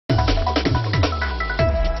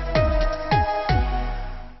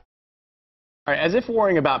All right, as if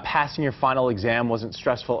worrying about passing your final exam wasn't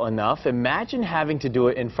stressful enough, imagine having to do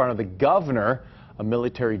it in front of the governor, a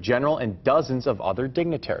military general, and dozens of other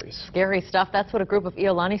dignitaries. Scary stuff. That's what a group of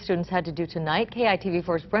Iolani students had to do tonight.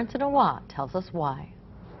 KITV4's Brenton Awa tells us why.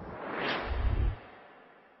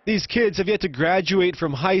 These kids have yet to graduate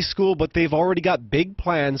from high school, but they've already got big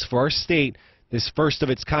plans for our state. This first of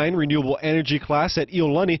its kind renewable energy class at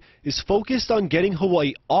Iolani is focused on getting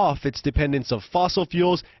Hawaii off its dependence of fossil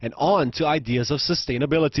fuels and on to ideas of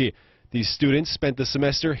sustainability. These students spent the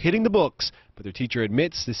semester hitting the books, but their teacher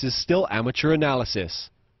admits this is still amateur analysis.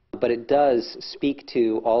 But it does speak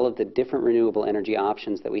to all of the different renewable energy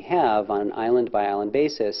options that we have on an island-by-island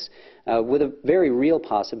basis, with a very real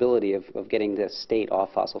possibility of getting the state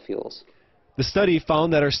off fossil fuels. The study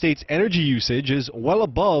found that our state's energy usage is well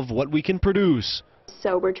above what we can produce.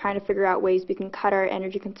 So we're trying to figure out ways we can cut our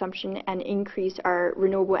energy consumption and increase our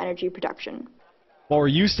renewable energy production. While we're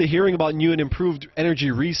used to hearing about new and improved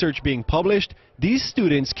energy research being published, these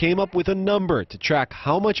students came up with a number to track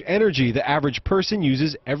how much energy the average person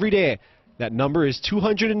uses every day. That number is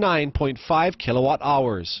 209.5 kilowatt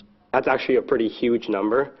hours. That's actually a pretty huge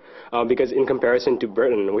number because in comparison to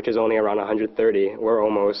Britain, which is only around 130, we're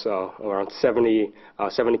almost around 70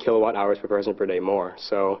 kilowatt hours per person per day more.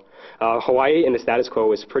 So Hawaii in the status quo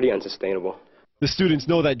is pretty unsustainable. The students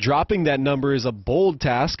know that dropping that number is a bold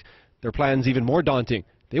task. Their plan's even more daunting.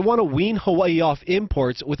 They want to wean Hawaii off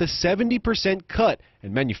imports with a 70% cut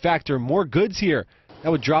and manufacture more goods here.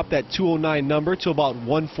 That would drop that 209 number to about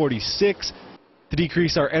 146. To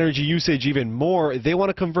decrease our energy usage even more, they want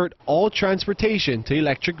to convert all transportation to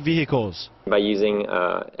electric vehicles. By using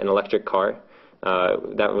an electric car,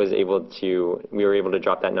 we were able to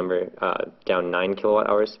drop that number down 9 kilowatt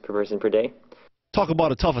hours per person per day. Talk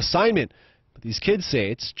about a tough assignment, but these kids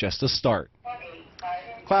say it's just a start.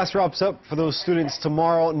 Class wraps up for those students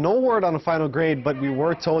tomorrow. No word on a final grade, but we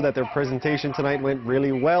were told that their presentation tonight went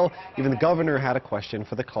really well. Even the governor had a question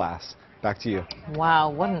for the class. Back to you.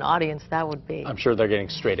 Wow, what an audience that would be. I'm sure they're getting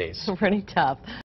straight A's. Pretty tough.